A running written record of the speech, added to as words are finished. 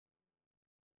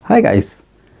Hi guys,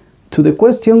 to the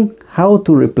question how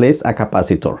to replace a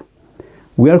capacitor.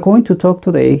 We are going to talk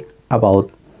today about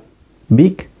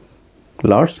big,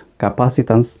 large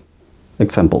capacitance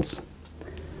examples.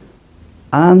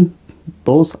 And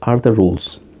those are the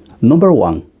rules. Number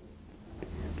one,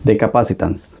 the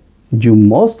capacitance. You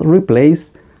must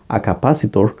replace a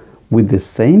capacitor with the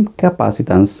same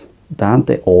capacitance than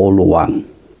the old one.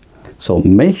 So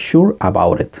make sure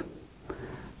about it.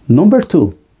 Number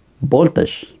two,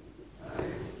 voltage.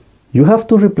 You have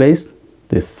to replace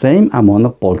the same amount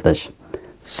of voltage.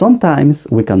 Sometimes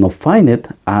we cannot find it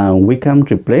and we can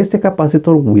replace the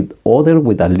capacitor with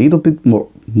a little bit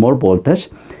more voltage,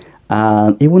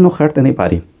 and it will not hurt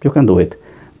anybody. You can do it,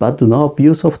 but do not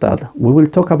abuse of that. We will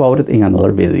talk about it in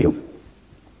another video.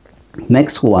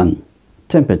 Next one,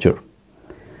 temperature.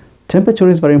 Temperature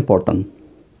is very important.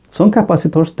 Some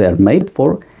capacitors, they are made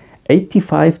for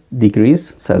 85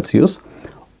 degrees Celsius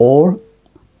or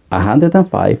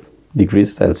 105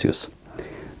 degrees Celsius.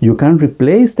 You can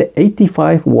replace the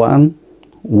 85 one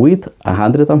with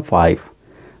 105,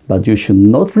 but you should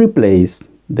not replace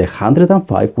the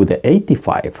 105 with the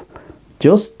 85.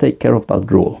 Just take care of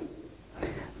that rule.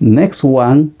 Next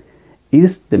one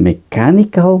is the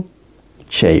mechanical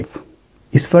shape.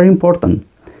 It's very important.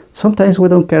 Sometimes we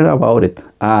don't care about it,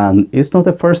 and it's not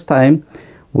the first time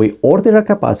we order a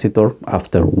capacitor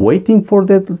after waiting for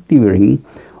the delivery,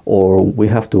 or we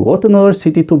have to go to another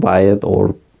city to buy it,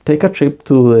 or take a trip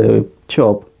to the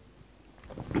shop.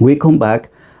 We come back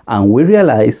and we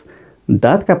realize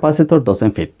that capacitor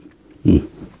doesn't fit.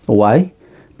 Why?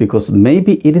 Because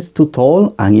maybe it is too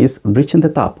tall and is reaching the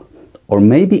top, or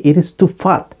maybe it is too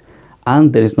fat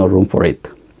and there is no room for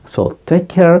it. So take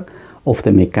care of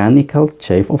the mechanical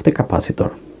shape of the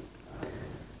capacitor.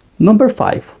 Number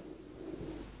five,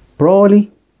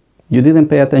 probably you didn't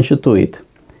pay attention to it.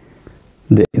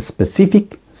 The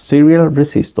specific serial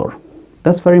resistor.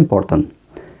 That's very important.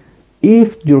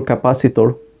 If your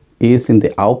capacitor is in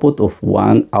the output of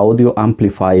one audio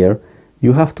amplifier,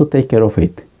 you have to take care of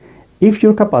it. If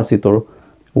your capacitor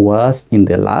was in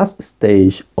the last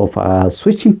stage of a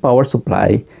switching power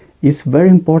supply, it's very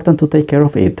important to take care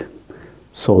of it.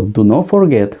 So do not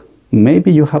forget,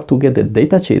 maybe you have to get the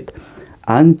data sheet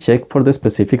and check for the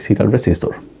specific serial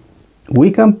resistor.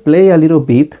 We can play a little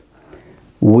bit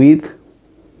with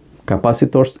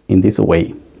capacitors in this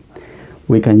way.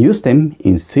 We can use them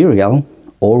in serial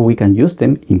or we can use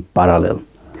them in parallel.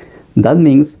 That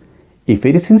means if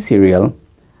it is in serial,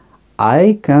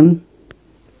 I can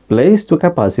place two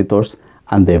capacitors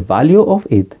and the value of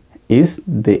it is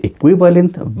the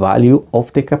equivalent value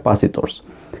of the capacitors.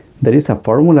 There is a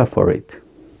formula for it.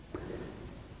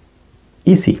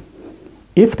 Easy.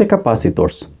 If the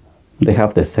capacitors, they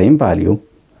have the same value,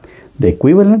 the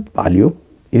equivalent value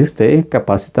is the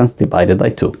capacitance divided by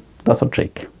 2. That's a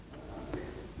trick.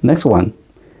 Next one.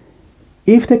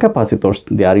 If the capacitors,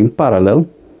 they are in parallel,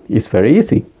 it's very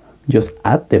easy. Just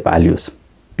add the values,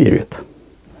 period.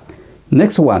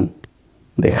 Next one,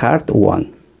 the hard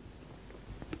one.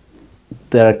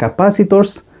 There are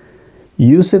capacitors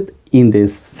used in the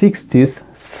 60s,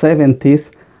 70s,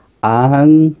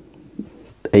 and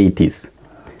 80s.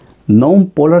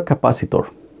 Non-polar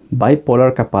capacitor,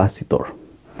 bipolar capacitor.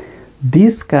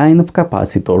 This kind of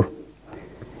capacitor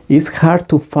is hard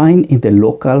to find in the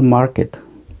local market.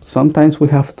 Sometimes we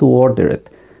have to order it.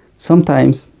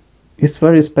 Sometimes it's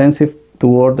very expensive to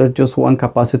order just one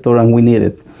capacitor and we need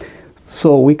it.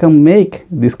 So we can make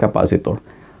this capacitor.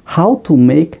 How to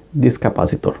make this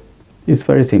capacitor? It's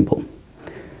very simple.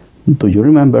 Do you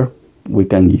remember? We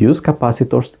can use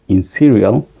capacitors in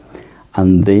serial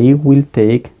and they will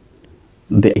take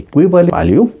the equivalent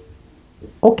value.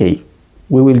 Okay,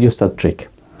 we will use that trick.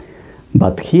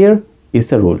 But here is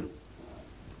the rule.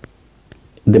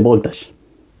 The voltage.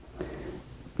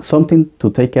 Something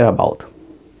to take care about.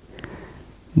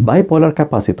 Bipolar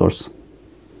capacitors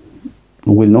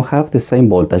will not have the same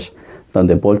voltage than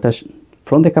the voltage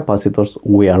from the capacitors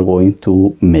we are going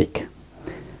to make.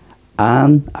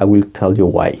 And I will tell you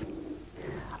why.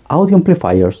 Audio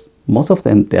amplifiers, most of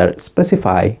them, they are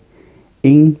specified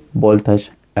in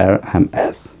voltage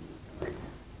RMS.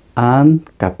 And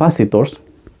capacitors,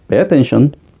 pay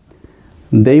attention,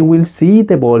 they will see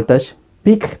the voltage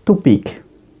peak to peak.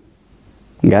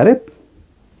 Got it?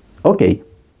 Okay.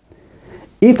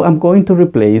 If I'm going to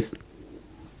replace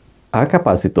a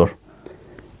capacitor,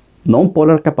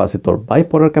 non-polar capacitor,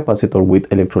 bipolar capacitor with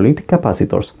electrolytic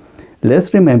capacitors,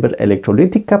 let's remember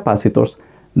electrolytic capacitors,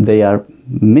 they are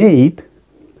made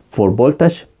for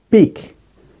voltage peak.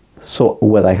 So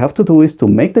what I have to do is to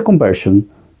make the conversion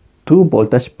to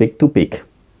voltage peak to peak.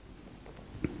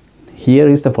 Here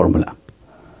is the formula.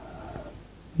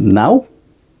 Now,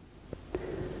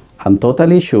 I'm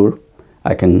totally sure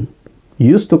I can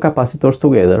use two capacitors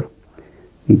together,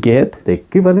 get the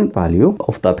equivalent value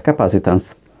of that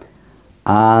capacitance,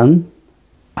 and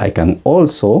I can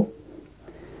also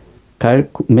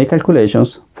make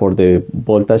calculations for the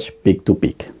voltage peak to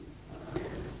peak.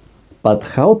 But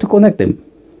how to connect them?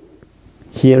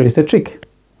 Here is the trick.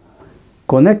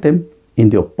 Connect them in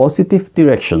the opposite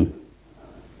direction.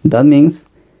 That means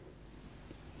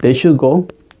they should go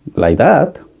like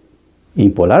that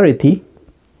in polarity,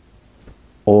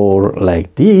 or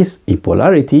like this in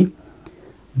polarity,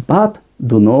 but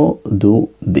do not do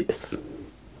this,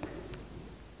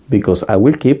 because I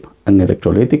will keep an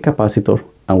electrolytic capacitor,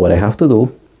 and what I have to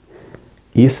do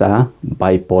is a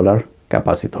bipolar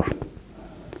capacitor.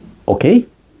 Okay?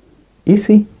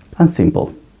 Easy and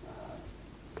simple.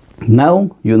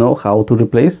 Now you know how to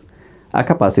replace a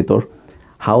capacitor,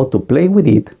 how to play with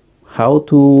it, how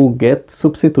to get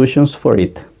substitutions for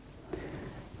it.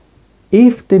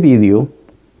 If the video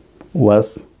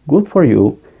was good for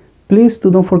you, please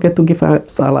do not forget to give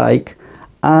us a like,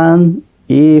 and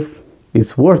if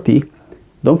it's worthy,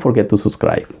 don't forget to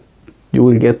subscribe. You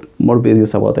will get more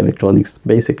videos about electronics,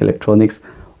 basic electronics,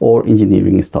 or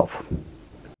engineering stuff.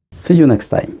 See you next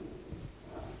time.